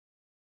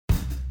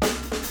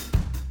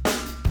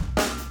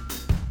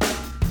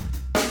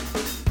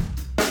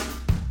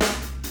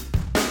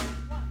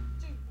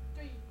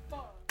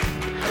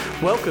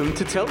Welcome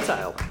to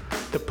Telltale,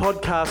 the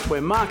podcast where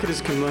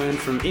marketers can learn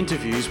from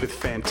interviews with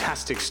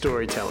fantastic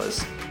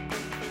storytellers.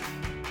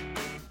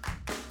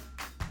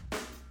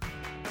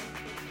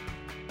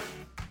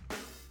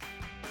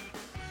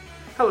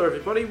 Hello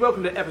everybody,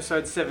 welcome to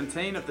episode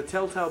 17 of the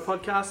Telltale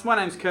podcast. My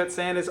name's Kurt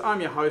Sanders,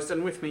 I'm your host,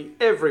 and with me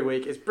every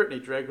week is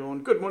Brittany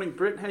Dreghorn. Good morning,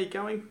 Britt, how are you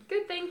going?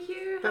 Good, thank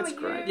you. That's How are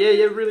great. you?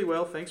 Yeah, really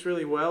well, thanks,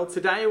 really well.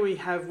 Today we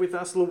have with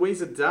us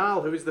Louisa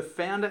Dahl, who is the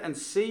founder and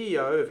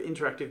CEO of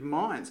Interactive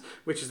Minds,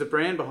 which is the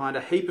brand behind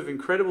a heap of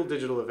incredible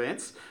digital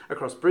events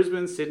across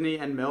Brisbane, Sydney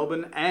and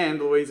Melbourne. And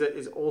Louisa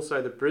is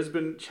also the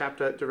Brisbane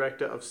chapter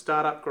director of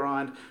Startup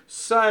Grind.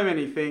 So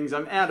many things,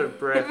 I'm out of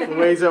breath.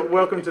 Louisa,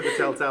 welcome to the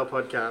Telltale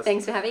podcast.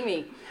 Thanks for having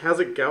me. How's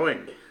it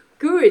going?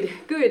 Good.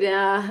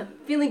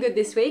 Feeling good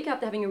this week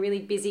after having a really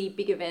busy,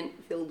 big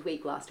event-filled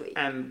week last week.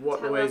 And what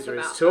Tell Louisa us is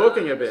about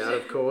talking that. about,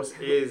 of course,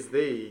 is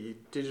the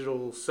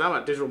Digital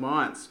Summit, Digital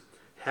Minds.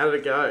 How did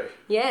it go?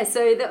 Yeah,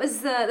 so that's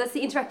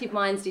the Interactive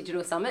Minds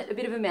Digital Summit. A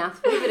bit of a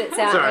mouthful, but it's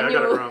our Sorry,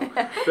 annual. I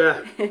got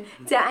it wrong.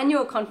 It's our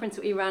annual conference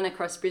that we run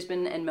across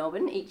Brisbane and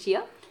Melbourne each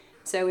year.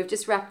 So we've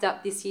just wrapped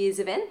up this year's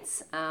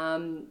events.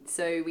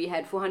 So we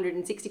had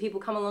 460 people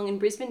come along in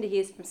Brisbane to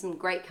hear from some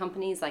great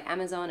companies like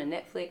Amazon and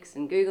Netflix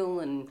and Google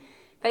and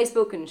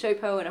Facebook and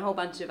Showpo and a whole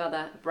bunch of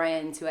other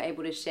brands who are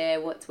able to share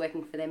what's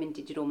working for them in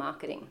digital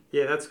marketing.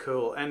 Yeah, that's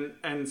cool.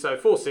 And so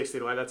 460,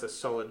 like, that's a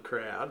solid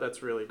crowd.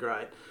 That's really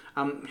great.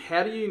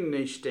 How do you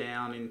niche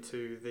down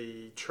into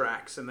the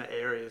tracks and the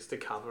areas to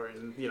cover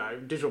in,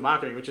 digital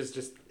marketing, which is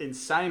just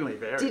insanely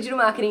varied? Digital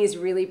marketing is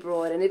really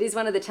broad, and it is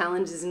one of the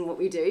challenges in what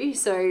we do.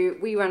 So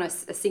we run a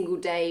single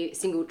day,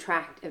 single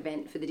track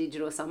event for the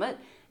Digital Summit.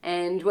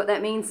 And what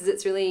that means is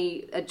it's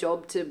really a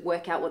job to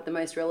work out what the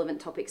most relevant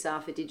topics are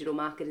for digital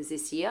marketers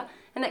this year.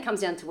 And that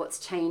comes down to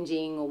what's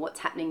changing or what's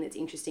happening that's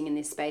interesting in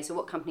this space or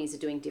what companies are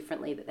doing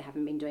differently that they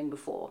haven't been doing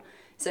before.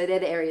 So they're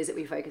the areas that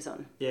we focus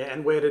on. Yeah,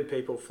 and where did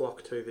people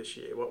flock to this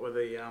year? What were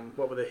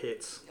the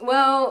hits?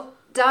 Well,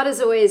 data's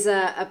always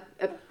a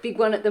big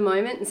one at the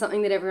moment and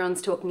something that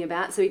everyone's talking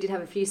about. So we did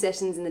have a few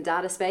sessions in the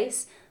data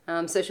space.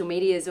 Social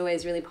media is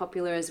always really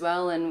popular as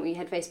well, and we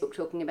had Facebook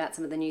talking about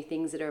some of the new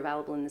things that are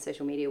available in the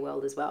social media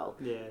world as well.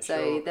 Yeah, so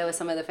sure. There were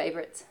some of the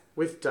favourites.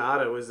 With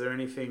data, was there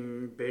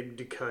anything big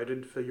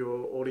decoded for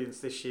your audience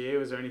this year?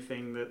 Was there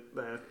anything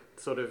that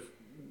sort of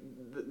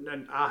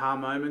aha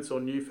moments or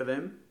new for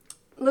them?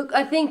 Look,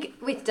 I think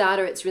with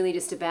data, it's really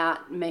just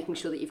about making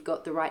sure that you've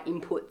got the right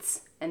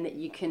inputs and that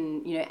you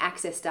can,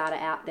 access data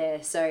out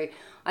there. So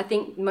I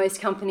think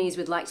most companies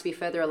would like to be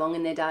further along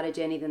in their data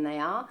journey than they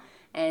are.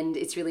 And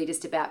it's really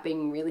just about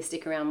being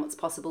realistic around what's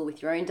possible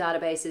with your own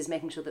databases,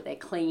 making sure that they're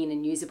clean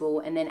and usable,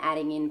 and then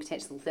adding in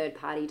potential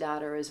third-party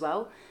data as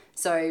well.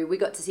 So we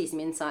got to see some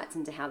insights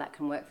into how that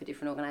can work for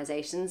different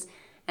organisations.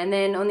 And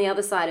then on the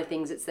other side of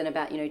things, it's then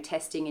about,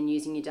 testing and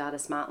using your data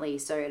smartly.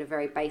 So at a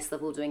very base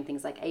level, doing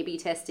things like A/B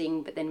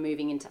testing, but then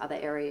moving into other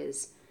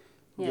areas.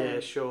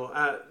 Yeah, sure.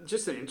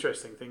 Just an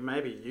interesting thing.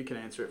 Maybe you can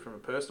answer it from a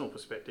personal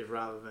perspective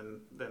rather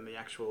than the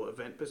actual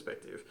event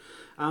perspective.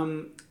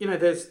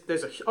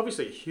 There's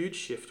obviously a huge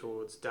shift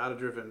towards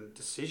data-driven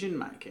decision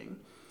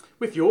making.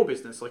 With your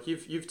business, like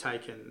you've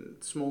taken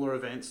smaller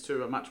events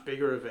to a much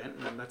bigger event,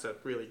 and that's a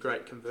really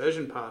great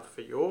conversion path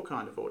for your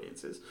kind of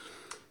audiences.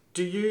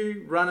 Do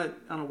you run it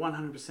on a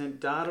 100%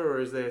 data, or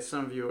is there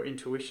some of your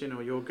intuition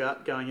or your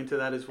gut going into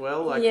that as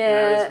well? Like,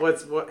 yeah.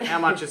 How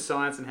much is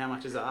science and how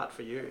much is art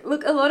for you?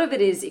 Look, a lot of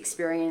it is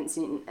experience,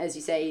 and as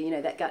you say,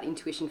 that gut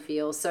intuition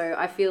feel. So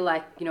I feel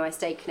like, I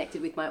stay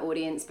connected with my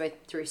audience both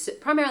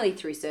primarily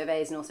through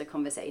surveys and also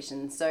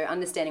conversations. So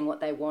understanding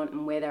what they want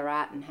and where they're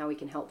at and how we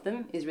can help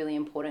them is really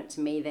important to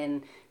me.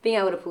 Then being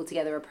able to pull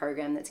together a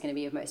program that's going to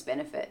be of most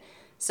benefit.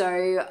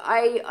 So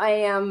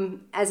I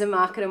as a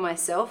marketer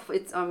myself,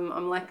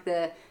 I'm like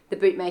the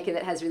bootmaker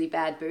that has really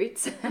bad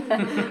boots,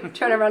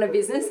 trying to run a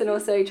business and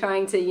also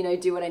trying to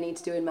do what I need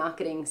to do in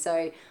marketing.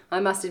 So I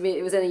must admit,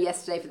 it was only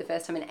yesterday for the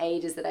first time in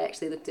ages that I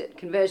actually looked at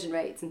conversion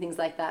rates and things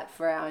like that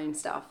for our own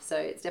stuff. So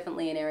it's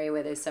definitely an area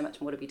where there's so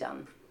much more to be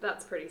done.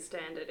 That's pretty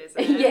standard,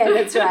 isn't it? Yeah,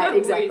 that's right,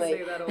 exactly. We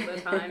see that all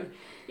the time.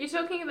 You're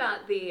talking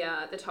about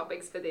the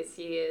topics for this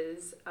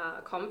year's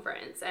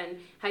conference and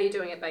how you're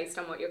doing it based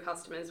on what your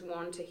customers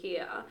want to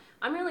hear.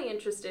 I'm really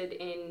interested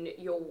in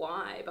your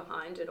why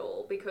behind it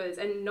all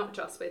and not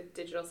just with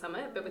Digital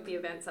Summit, but with the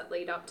events that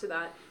lead up to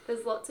that.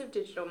 There's lots of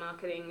digital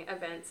marketing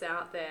events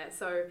out there.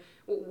 So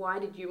why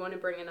did you want to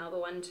bring another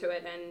one to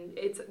it? And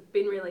it's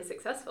been really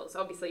successful. So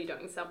obviously you're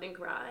doing something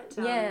right.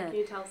 Yeah. Can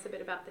you tell us a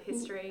bit about the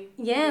history?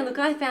 Yeah, look,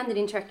 I founded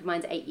Interactive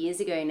Minds 8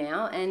 years ago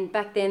now. And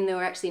back then there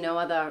were actually no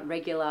other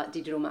regular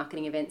digital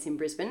marketing events in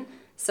Brisbane.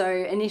 So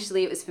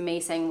initially it was for me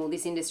saying, well,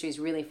 this industry is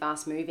really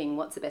fast moving.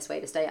 What's the best way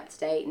to stay up to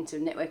date and to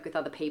network with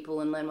other people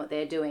and learn what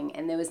they're doing?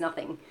 And there was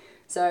nothing.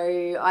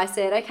 So I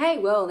said, okay,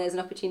 well, there's an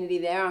opportunity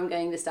there. I'm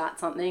going to start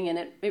something. And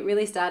it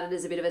really started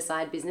as a bit of a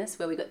side business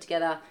where we got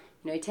together,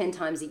 10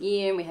 times a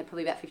year, and we had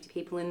probably about 50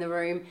 people in the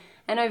room.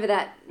 And over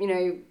that,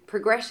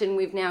 progression,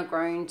 we've now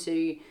grown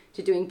to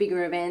doing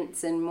bigger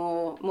events and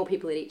more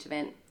people at each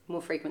event,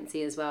 more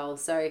frequency as well.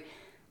 So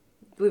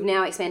we've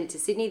now expanded to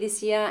Sydney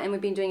this year, and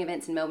we've been doing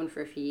events in Melbourne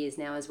for a few years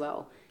now as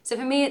well. So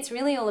for me, it's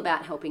really all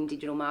about helping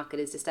digital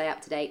marketers to stay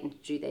up to date and to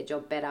do their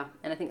job better.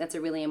 And I think that's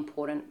a really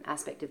important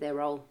aspect of their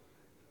role.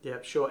 Yeah,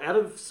 sure. Out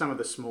of some of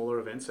the smaller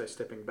events, so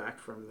stepping back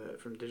from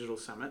Digital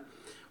Summit,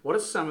 what are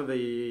some of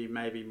the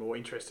maybe more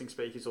interesting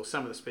speakers or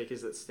some of the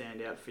speakers that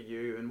stand out for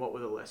you, and what were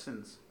the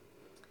lessons?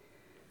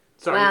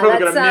 Sorry, wow, you've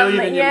probably got a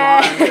million in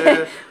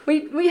your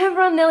mind. We have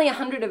run nearly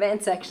 100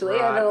 events actually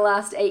over the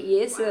last 8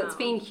 years, so it's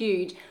been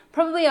huge.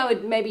 Probably I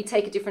would maybe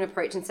take a different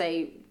approach and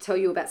tell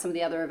you about some of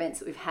the other events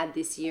that we've had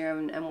this year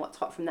and what's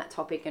hot from that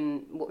topic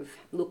and what we've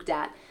looked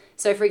at.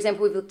 So for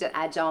example, we've looked at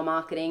agile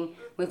marketing,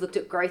 we've looked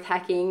at growth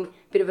hacking,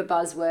 bit of a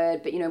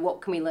buzzword, but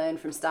what can we learn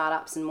from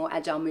startups and more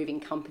agile moving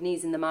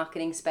companies in the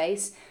marketing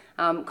space?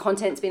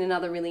 Content's been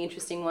another really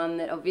interesting one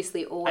that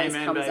obviously always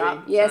comes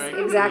up. Yes,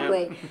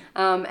 exactly.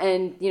 Yep.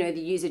 And the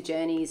user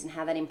journeys and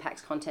how that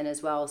impacts content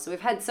as well. So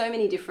we've had so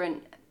many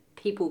different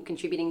people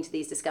contributing to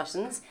these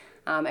discussions.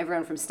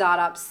 Everyone from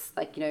startups,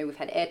 we've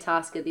had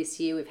Airtasker this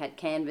year, we've had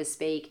Canvas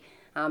speak,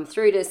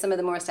 through to some of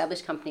the more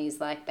established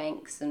companies like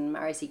banks and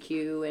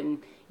RACQ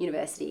and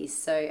universities.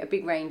 So a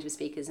big range of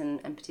speakers and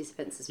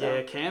participants as well.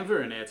 Yeah,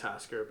 Canva and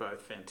Airtasker are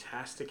both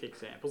fantastic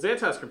examples.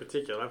 Airtasker in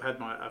particular, I've had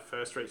my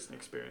first recent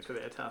experience with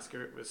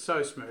Airtasker. It was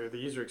so smooth. The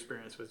user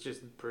experience was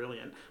just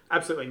brilliant.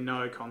 Absolutely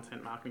no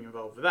content marketing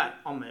involved with that.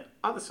 On the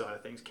other side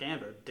of things,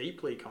 Canva,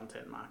 deeply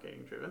content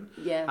marketing driven.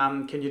 Yeah.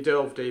 Can you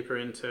delve deeper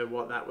into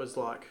what that was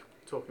like,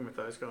 talking with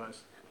those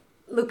guys?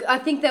 Look, I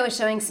think they were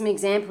showing some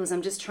examples.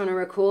 I'm just trying to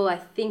recall. I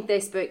think they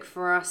spoke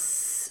for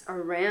us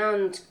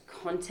around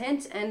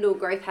content and or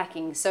growth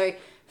hacking. So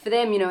for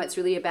them, it's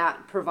really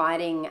about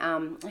providing,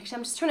 actually,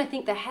 I'm just trying to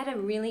think, they had a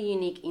really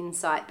unique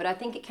insight, but I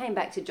think it came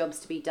back to jobs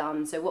to be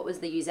done. So what was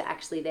the user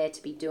actually there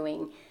to be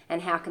doing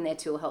and how can their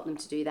tool help them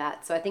to do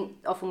that? So I think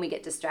often we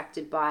get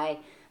distracted by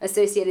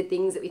associated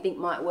things that we think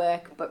might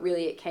work, but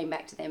really it came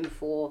back to them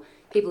for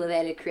people are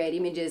there to create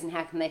images and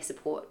how can they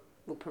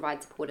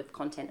provide supportive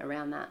content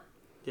around that.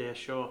 Yeah,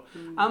 sure.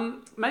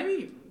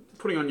 Maybe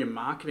putting on your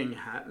marketing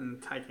hat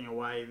and taking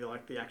away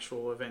the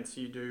actual events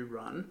you do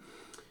run.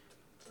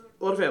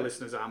 A lot of our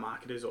listeners are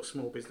marketers or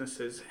small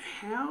businesses.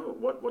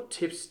 What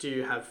tips do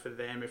you have for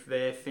them if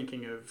they're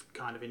thinking of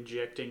kind of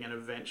injecting an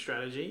event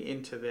strategy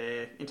into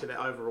their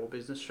overall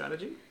business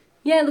strategy?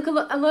 Yeah, look,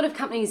 a lot of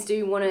companies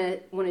do want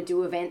to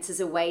do events as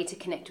a way to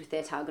connect with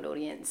their target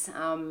audience.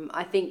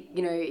 I think,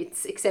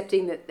 it's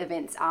accepting that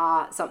events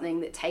are something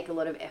that take a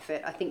lot of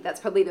effort. I think that's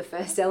probably the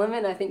first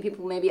element. I think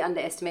people maybe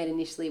underestimate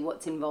initially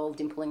what's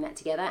involved in pulling that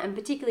together and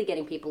particularly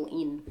getting people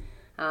in.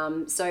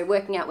 So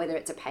working out whether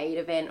it's a paid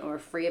event or a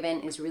free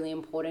event is really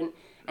important,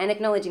 and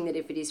acknowledging that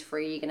if it is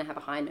free, you're going to have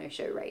a high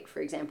no-show rate,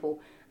 for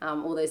example,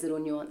 all those little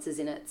nuances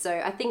in it.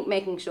 So I think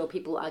making sure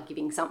people are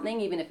giving something,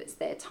 even if it's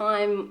their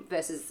time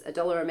versus a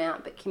dollar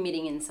amount, but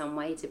committing in some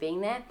way to being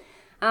there.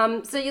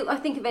 I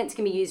think events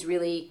can be used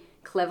really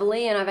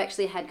cleverly, and I've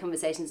actually had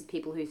conversations with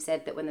people who've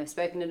said that when they've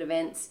spoken at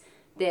events,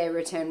 their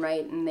return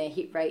rate and their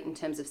hit rate in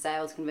terms of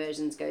sales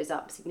conversions goes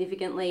up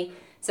significantly.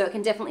 So it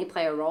can definitely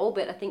play a role,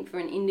 but I think for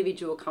an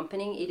individual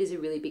company, it is a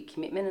really big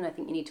commitment, and I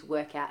think you need to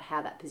work out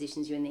how that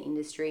positions you in the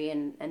industry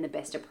and the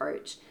best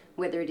approach,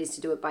 whether it is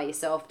to do it by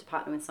yourself, to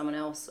partner with someone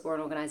else, or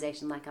an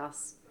organisation like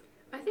us.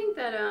 I think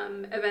that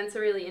events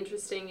are really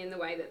interesting in the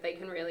way that they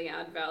can really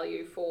add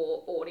value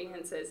for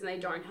audiences and they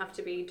don't have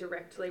to be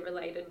directly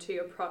related to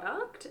your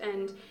product.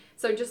 And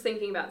so just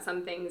thinking about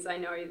some things, I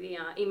know the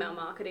Email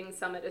Marketing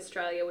Summit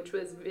Australia, which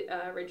was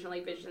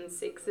originally Vision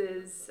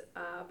 6's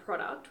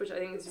product, which I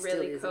think is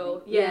really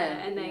cool.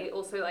 Yeah, and they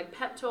also like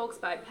Pep Talks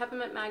by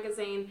Peppermint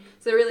Magazine.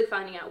 So they're really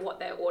finding out what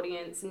their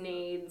audience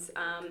needs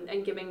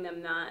and giving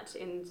them that,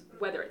 in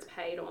whether it's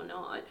paid or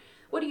not.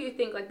 What do you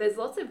think? There's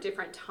lots of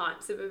different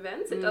types of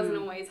events. It doesn't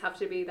always have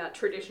to be that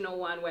traditional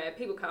one where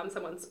people come,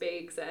 someone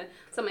speaks, and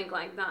something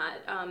like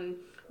that.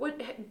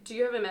 Do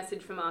you have a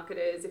message for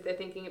marketers if they're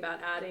thinking about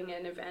adding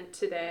an event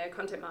to their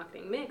content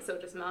marketing mix or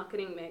just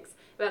marketing mix,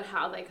 about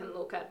how they can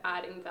look at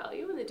adding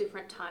value in the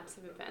different types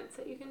of events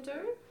that you can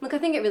do? Look, I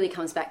think it really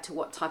comes back to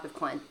what type of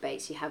client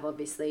base you have,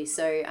 obviously.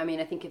 So,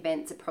 I think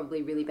events are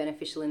probably really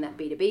beneficial in that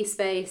B2B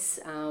space,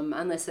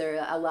 unless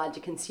they're a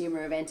larger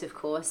consumer event, of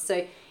course.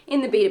 So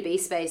in the B2B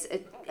space,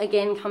 it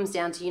again comes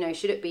down to,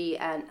 should it be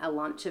a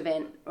lunch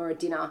event or a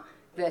dinner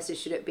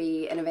versus should it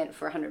be an event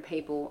for 100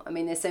 people?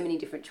 There's so many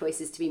different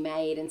choices to be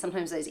made, and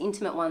sometimes those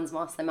intimate ones,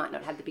 whilst they might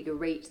not have the bigger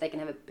reach, they can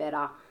have a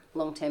better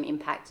long-term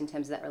impact in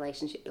terms of that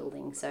relationship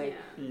building. So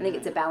I think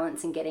it's a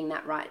balance in getting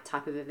that right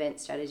type of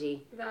event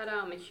strategy. That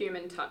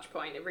human touch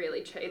point,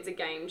 it's a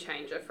game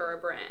changer for a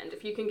brand.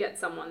 If you can get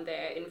someone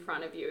there in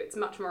front of you, it's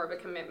much more of a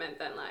commitment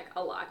than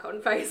a like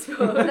on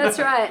Facebook. That's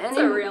right. And it's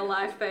a real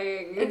life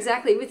thing.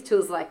 Exactly. With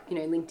tools like,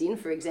 LinkedIn,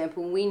 for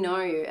example, we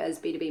know as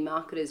B2B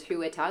marketers who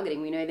we're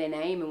targeting. We know their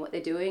name and what they're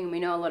doing, and we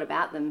know a lot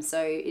about them.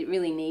 So it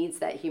really needs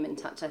that human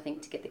touch, I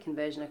think, to get the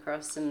conversion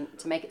across and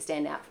to make it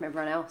stand out from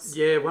everyone else.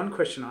 Yeah, one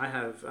question I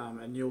have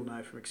and you'll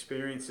know from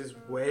experience, is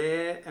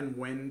where and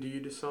when do you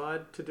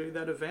decide to do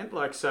that event?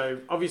 Like, so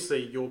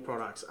obviously your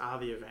products are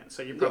the event,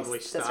 so you probably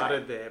Yes, that's started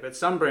right. there, but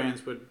some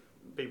brands would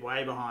be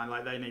way behind.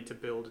 Like, they need to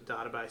build a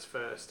database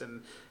first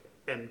and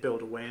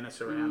build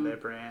awareness around their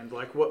brand.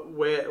 Like,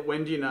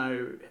 when do you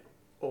know,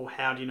 or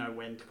how do you know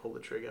when to pull the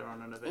trigger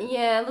on an event?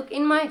 Yeah, look,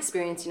 in my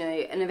experience,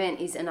 an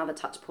event is another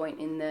touch point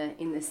in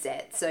the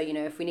set. So,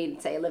 if we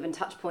need, say, 11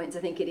 touch points,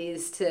 I think it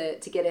is to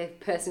get a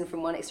person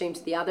from one extreme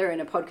to the other, and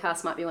a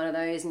podcast might be one of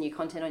those, and your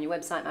content on your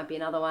website might be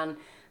another one,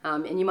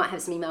 and you might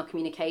have some email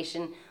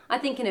communication. I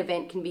think an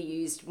event can be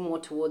used more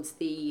towards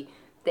the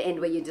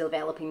end where you're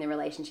developing the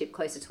relationship,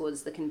 closer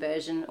towards the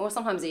conversion, or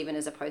sometimes even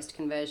as a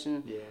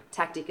post-conversion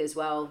tactic as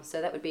well.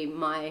 So that would be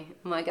my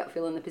gut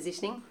feel in the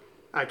positioning.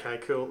 Okay,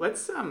 cool.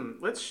 Let's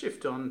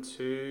shift on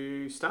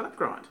to Startup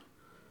Grind.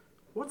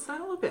 What's that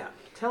all about?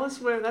 Tell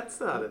us where that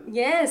started.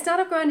 Yeah,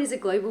 Startup Grind is a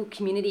global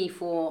community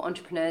for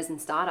entrepreneurs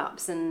and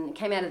startups, and it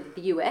came out of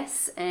the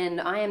US, and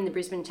I am the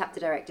Brisbane chapter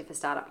director for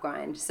Startup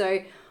Grind. So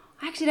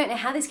I actually don't know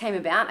how this came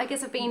about. I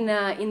guess I've been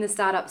in the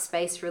startup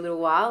space for a little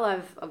while.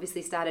 I've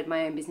obviously started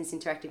my own business,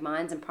 Interactive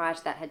Minds, and prior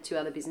to that had 2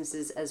 other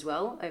businesses as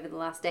well over the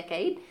last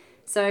decade.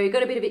 So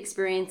got a bit of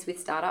experience with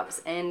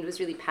startups and was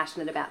really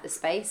passionate about the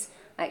space.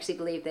 I actually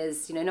believe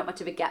there's not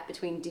much of a gap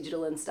between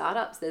digital and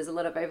startups. There's a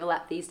lot of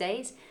overlap these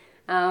days.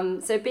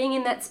 So being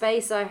in that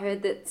space, I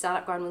heard that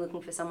Startup Grind were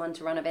looking for someone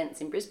to run events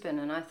in Brisbane,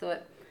 and I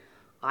thought,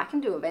 I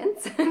can do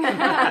events.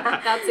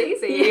 That's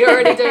easy. You're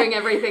already doing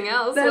everything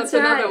else. That's What's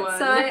another one?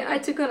 So I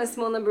took on a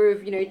small number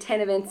of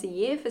 10 events a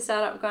year for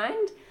Startup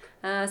Grind.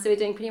 So we're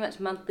doing pretty much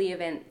monthly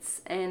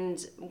events,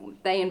 and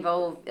they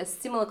involve a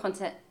similar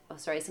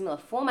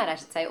format, I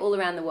should say, all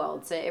around the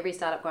world. So every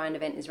Startup Grind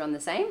event is run the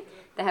same.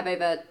 They have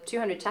over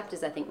 200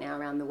 chapters, I think, now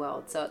around the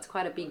world. So it's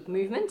quite a big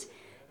movement.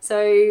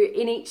 So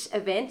in each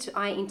event,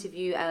 I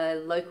interview a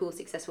local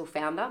successful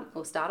founder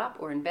or startup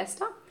or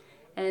investor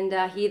and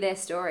hear their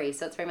story.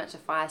 So it's very much a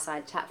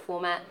fireside chat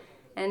format.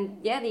 And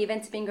yeah, the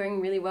events have been going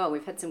really well.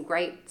 We've had some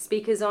great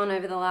speakers on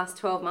over the last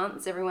 12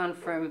 months, everyone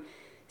from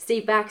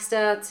Steve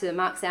Baxter to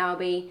Mark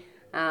Sowerby.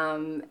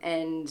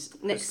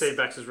 Steve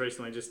Baxter's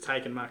recently just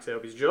taken Mark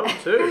Selby's job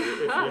too,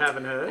 if you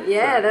haven't heard.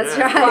 Yeah, that's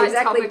right. Quite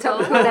Exactly.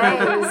 topical.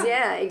 Topical names.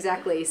 Yeah,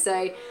 exactly.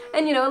 So,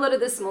 and a lot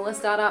of the smaller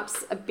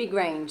startups, a big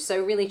range.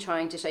 So really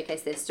trying to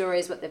showcase their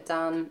stories, what they've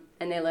done,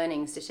 and their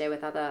learnings to share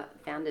with other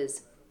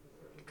founders.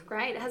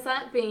 Great. Has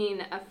that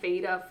been a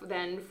feeder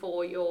then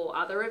for your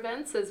other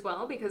events as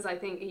well? Because I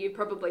think you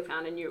probably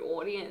found a new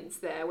audience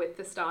there with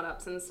the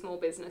startups and small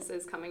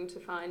businesses coming to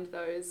find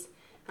those.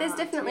 There's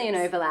definitely an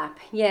overlap.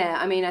 Yeah,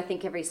 I mean, I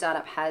think every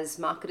startup has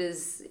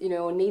marketers,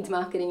 or needs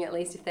marketing at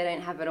least if they don't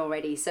have it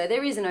already. So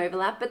there is an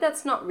overlap, but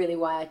that's not really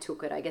why I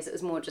took it. I guess it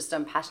was more just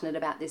I'm passionate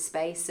about this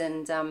space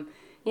and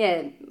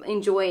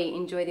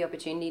enjoy the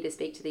opportunity to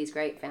speak to these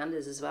great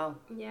founders as well.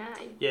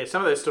 Yeah,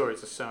 some of their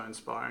stories are so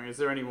inspiring. Is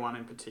there any one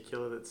in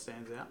particular that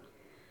stands out?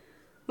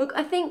 Look,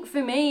 I think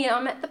for me,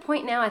 I'm at the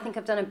point now, I think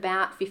I've done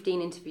about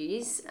 15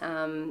 interviews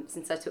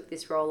since I took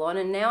this role on,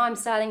 and now I'm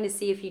starting to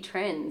see a few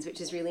trends, which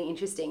is really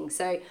interesting.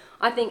 So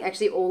I think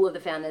actually all of the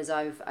founders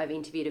I've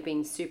interviewed have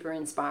been super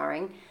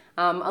inspiring.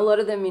 A lot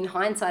of them in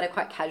hindsight are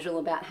quite casual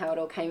about how it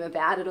all came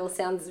about. It all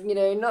sounds,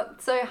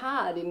 not so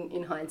hard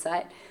in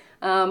hindsight.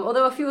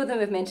 Although a few of them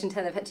have mentioned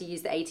how they've had to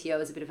use the ATO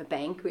as a bit of a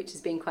bank, which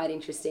has been quite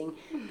interesting.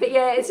 But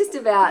yeah, it's just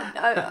about,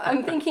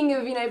 I'm thinking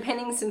of,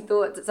 penning some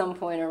thoughts at some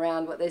point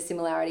around what those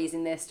similarities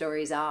in their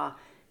stories are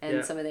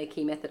and some of their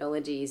key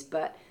methodologies.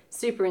 But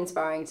super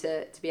inspiring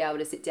to be able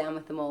to sit down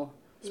with them all.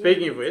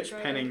 Speaking of which,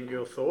 penning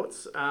your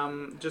thoughts,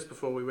 just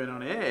before we went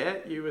on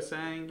air, you were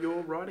saying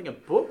you're writing a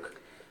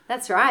book.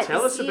 That's right.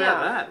 Tell us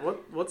about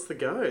that. What's the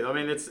go? I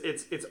mean,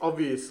 it's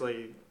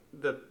obviously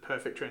the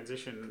perfect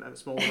transition of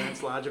small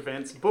events, large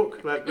events,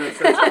 book.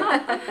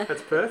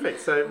 That's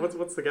perfect. So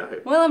what's the go?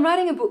 Well, I'm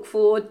writing a book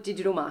for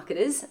digital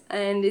marketers,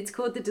 and it's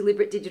called The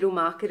Deliberate Digital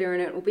Marketer,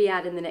 and it will be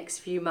out in the next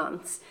few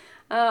months.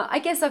 I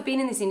guess I've been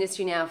in this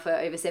industry now for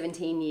over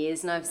 17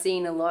 years, and I've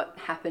seen a lot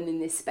happen in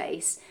this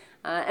space.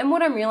 And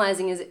what I'm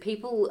realizing is that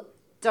people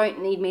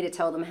don't need me to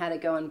tell them how to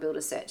go and build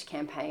a search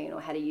campaign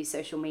or how to use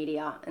social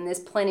media, and there's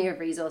plenty of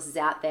resources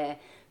out there.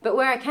 But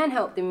where I can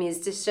help them is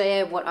to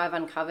share what I've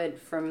uncovered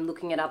from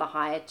looking at other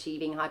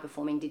high-achieving,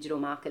 high-performing digital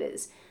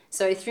marketers.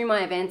 So through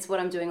my events, what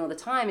I'm doing all the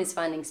time is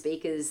finding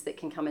speakers that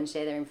can come and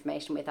share their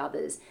information with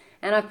others.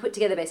 And I've put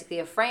together basically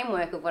a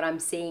framework of what I'm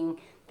seeing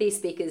these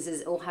speakers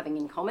as all having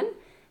in common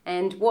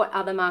and what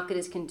other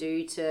marketers can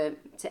do to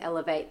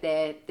elevate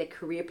their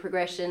career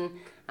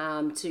progression,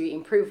 to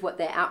improve what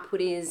their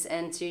output is,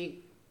 and to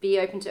be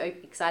open to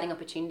exciting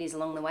opportunities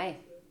along the way.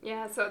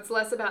 Yeah, so it's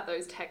less about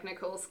those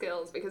technical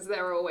skills because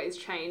they're always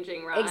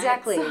changing, right?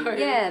 Exactly. So...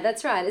 Yeah,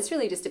 that's right. It's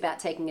really just about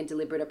taking a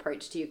deliberate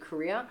approach to your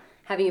career,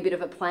 having a bit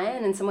of a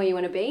plan and somewhere you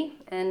want to be,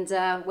 and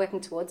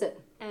working towards it.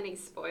 Any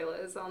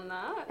spoilers on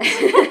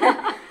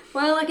that?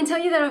 Well, I can tell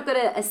you that I've got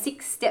a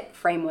 6-step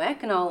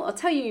framework, and I'll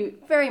tell you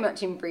very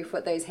much in brief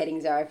what those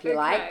headings are if you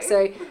like.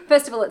 So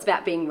first of all, it's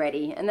about being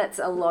ready, and that's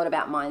a lot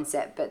about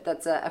mindset, but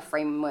that's a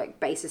framework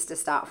basis to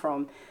start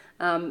from.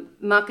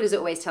 Marketers are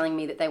always telling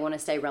me that they want to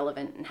stay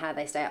relevant and how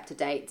they stay up to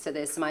date. So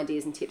there's some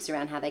ideas and tips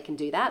around how they can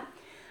do that.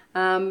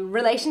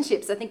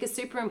 Relationships, I think, are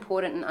super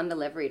important and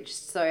under-leveraged.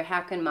 So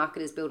how can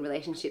marketers build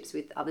relationships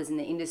with others in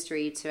the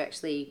industry to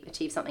actually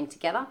achieve something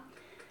together?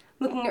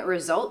 Looking at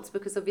results,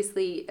 because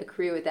obviously a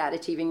career without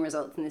achieving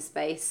results in this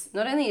space,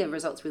 not only are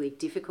results really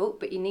difficult,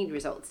 but you need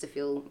results to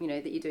feel,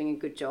 that you're doing a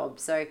good job.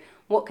 So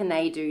what can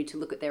they do to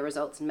look at their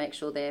results and make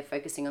sure they're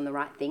focusing on the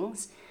right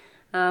things?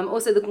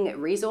 Also looking at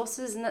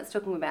resources, and that's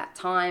talking about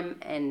time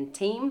and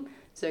team.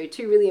 So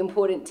 2 really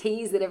important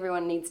T's that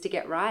everyone needs to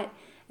get right.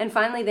 And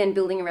finally, then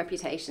building a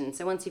reputation.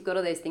 So once you've got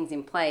all those things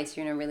in place,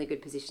 you're in a really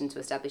good position to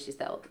establish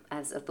yourself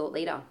as a thought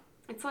leader.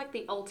 It's like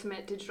the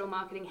ultimate digital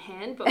marketing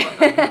handbook.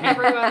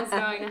 Everyone's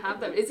going to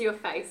have them. Is your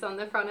face on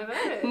the front of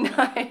it?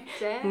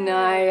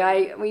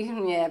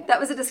 No, that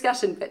was a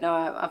discussion, but no,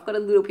 I've got a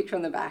little picture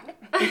on the back.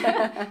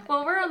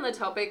 Well, we're on the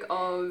topic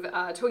of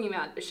talking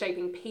about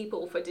shaping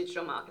people for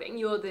digital marketing.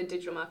 You're the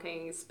digital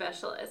marketing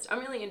specialist. I'm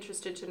really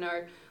interested to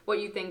know what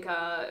you think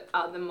are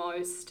the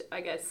most,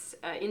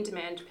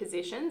 in-demand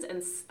positions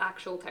and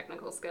actual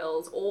technical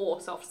skills or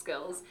soft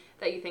skills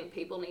that you think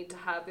people need to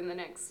have in the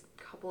next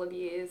couple of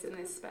years in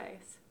this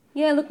space.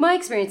 Yeah, look, my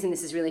experience in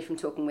this is really from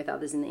talking with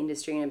others in the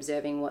industry and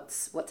observing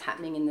what's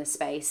happening in this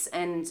space.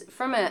 And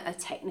from a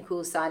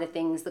technical side of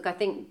things, look, I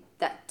think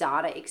that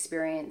data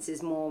experience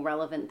is more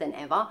relevant than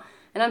ever.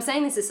 And I'm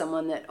saying this as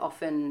someone that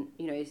often,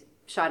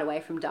 shied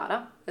away from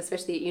data,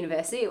 especially at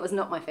university. It was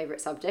not my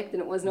favourite subject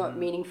and it was not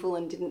meaningful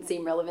and didn't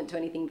seem relevant to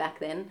anything back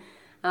then.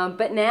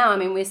 But now,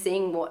 we're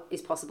seeing what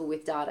is possible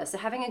with data. So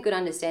having a good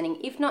understanding,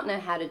 if not know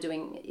how to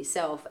doing it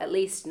yourself, at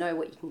least know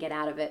what you can get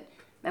out of it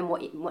and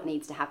what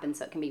needs to happen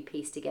so it can be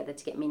pieced together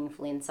to get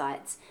meaningful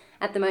insights.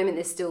 At the moment,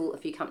 there's still a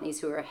few companies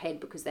who are ahead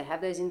because they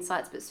have those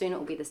insights, but soon it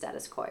will be the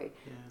status quo.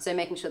 Yeah. So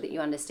making sure that you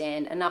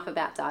understand enough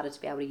about data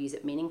to be able to use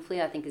it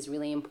meaningfully, I think, is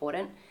really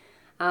important.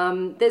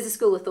 There's a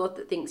school of thought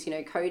that thinks,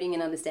 coding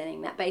and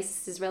understanding that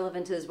basis is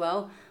relevant as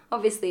well.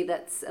 Obviously,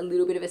 that's a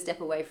little bit of a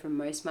step away from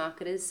most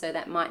marketers, so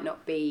that might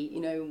not be,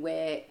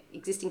 where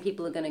existing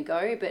people are going to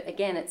go. But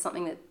again, it's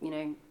something that,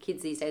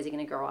 kids these days are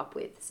going to grow up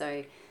with.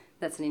 So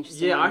that's an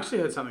interesting I actually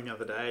heard something the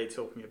other day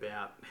talking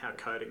about how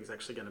coding is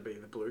actually going to be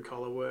the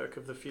blue-collar work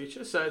of the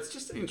future. So it's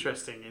just an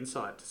interesting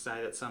insight to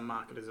say that some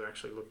marketers are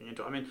actually looking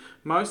into it.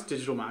 Most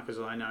digital marketers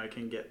I know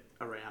can get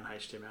around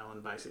HTML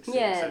and basic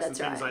CSS and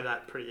things like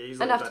that pretty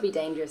easily. Enough to be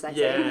dangerous, I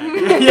think.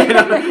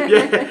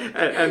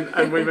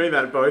 And we mean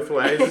that both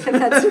ways.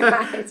 That's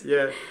right.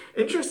 Yeah.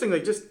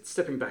 Interestingly, just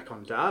stepping back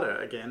on data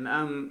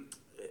again,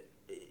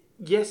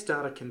 yes,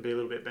 data can be a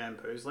little bit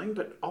bamboozling,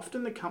 but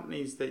often the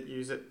companies that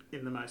use it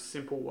in the most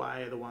simple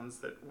way are the ones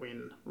that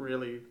win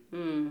really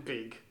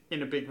big,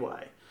 in a big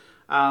way.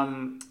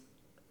 In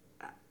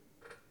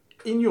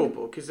your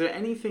book, is there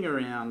anything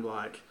around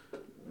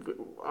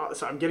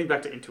so I'm getting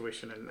back to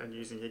intuition and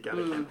using your gut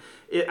again.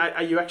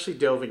 Are you actually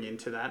delving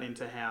into that,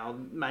 into how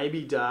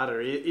maybe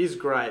data is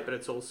great, but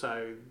it's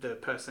also the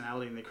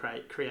personality and the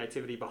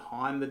creativity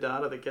behind the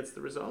data that gets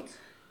the results?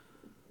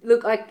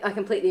 Look, I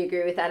completely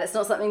agree with that. It's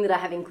not something that I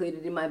have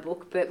included in my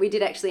book, but we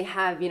did actually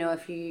have, a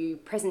few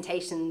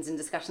presentations and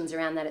discussions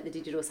around that at the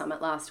Digital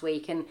Summit last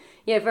week. And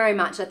very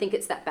much, I think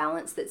it's that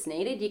balance that's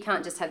needed. You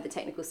can't just have the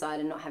technical side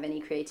and not have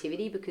any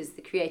creativity, because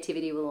the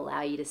creativity will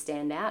allow you to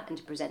stand out and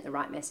to present the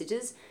right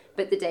messages,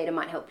 but the data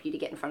might help you to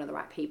get in front of the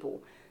right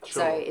people.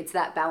 Sure. So it's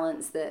that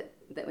balance that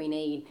we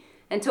need.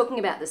 And talking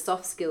about the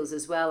soft skills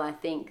as well, I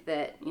think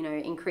that,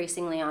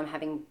 increasingly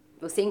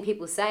we're seeing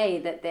people say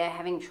that they're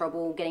having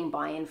trouble getting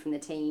buy-in from the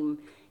team,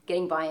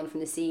 getting buy-in from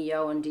the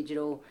CEO on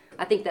digital.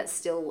 I think that's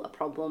still a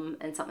problem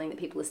and something that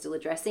people are still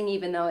addressing,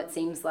 even though it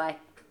seems like,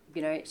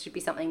 it should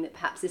be something that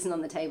perhaps isn't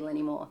on the table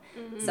anymore.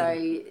 Mm-hmm. So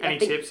Any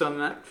tips on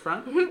that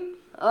front?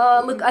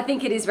 Look, I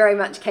think it is very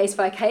much case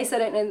by case. I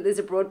don't know that there's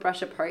a broad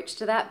brush approach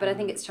to that, but I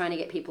think it's trying to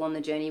get people on the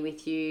journey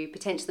with you,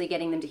 potentially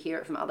getting them to hear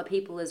it from other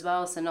people as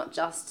well. So not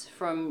just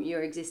from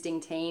your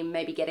existing team,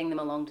 maybe getting them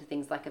along to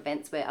things like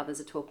events where others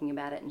are talking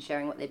about it and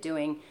sharing what they're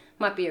doing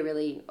might be a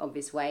really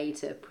obvious way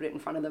to put it in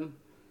front of them.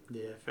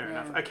 Yeah, fair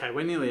enough. Okay,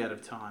 we're nearly out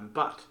of time,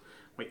 but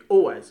we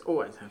always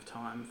have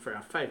time for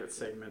our favourite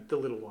segment, The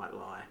Little White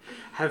Lie.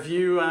 Have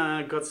you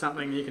got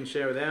something you can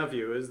share with our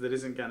viewers that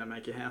isn't going to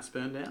make your house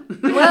burn down?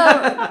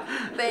 Well,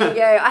 there you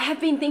go. I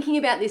have been thinking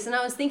about this, and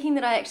I was thinking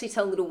that I actually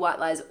tell little white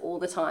lies all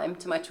the time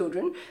to my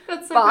children.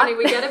 That's so funny.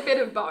 We get a bit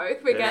of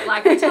both. We get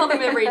we tell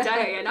them every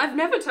day, and I've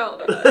never told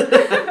them.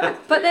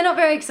 But they're not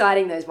very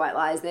exciting, those white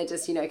lies. They're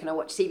just, can I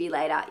watch TV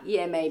later?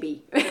 Yeah,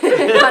 maybe. Kind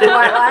of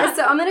white lies.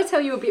 So I'm going to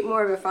tell you a bit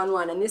more of a fun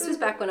one, and this was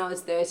back when I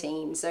was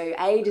 13, so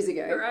ages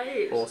ago.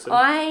 Right. Awesome.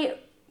 I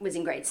was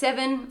in grade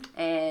 7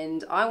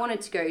 and I wanted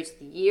to go to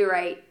the year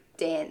 8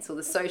 dance, or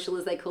the social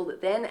as they called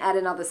it then, at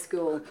another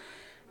school.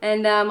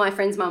 And my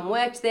friend's mum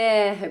worked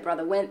there, her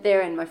brother went there,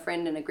 and my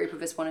friend and a group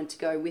of us wanted to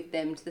go with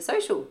them to the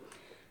social.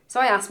 So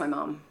I asked my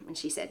mum and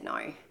she said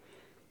no.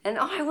 And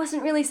I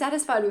wasn't really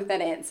satisfied with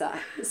that answer.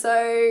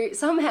 So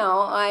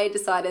somehow I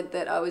decided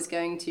that I was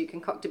going to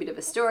concoct a bit of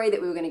a story that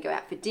we were going to go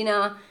out for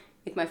dinner,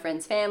 with my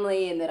friend's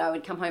family and that I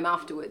would come home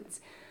afterwards.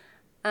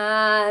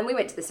 And we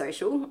went to the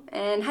social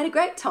and had a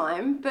great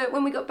time, but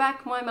when we got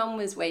back, my mum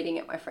was waiting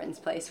at my friend's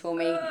place for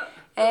me,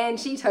 and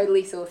she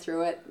totally saw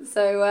through it.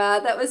 So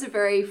that was a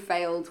very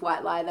failed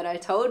white lie that I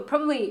told,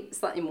 probably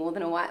slightly more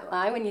than a white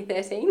lie when you're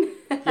 13.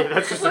 Yeah,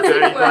 that's just a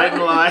dirty,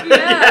 blatant lie.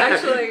 Yeah,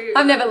 actually.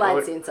 I've never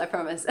lied since, I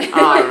promise.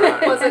 Oh,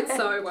 right. Was it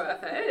so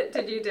worth it?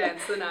 Did you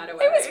dance the night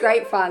away? It was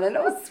great fun, and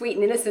I was sweet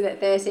and innocent at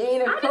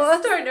 13, of I course.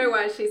 just don't know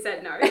why she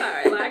said no,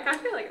 though. Like, I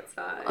feel like it's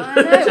fine. I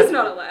know. It's just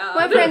not allowed.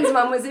 My friend's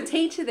mum was a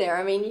teacher there.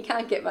 I mean, you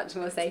can't get much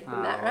more safe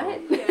than that,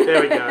 right?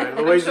 There we go.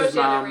 Louise's I'm sure she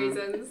had her mum.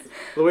 reasons.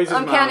 Louise's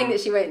I'm mum. counting that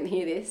she won't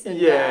hear this. And,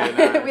 Yeah,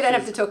 no, we don't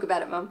have to talk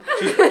about it, Mum.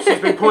 She's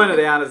been pointed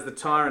out as the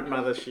tyrant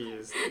mother she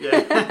is.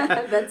 Yeah.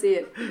 That's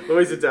it.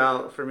 Louise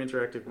Adele from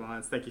Interactive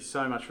Minds, thank you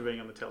so much for being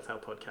on the Telltale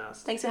podcast.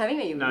 Thanks for having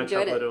me. No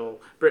Enjoyed trouble it. at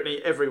all.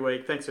 Brittany, every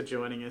week, thanks for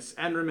joining us.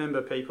 And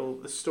remember, people,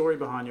 the story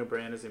behind your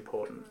brand is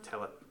important.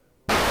 Tell it.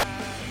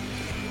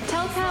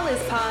 Telltale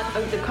is part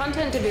of the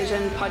Content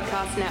Division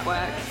podcast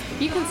network.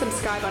 You can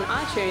subscribe on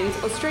iTunes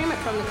or stream it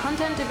from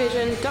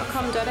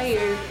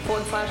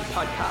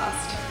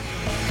thecontentdivision.com.au/podcast.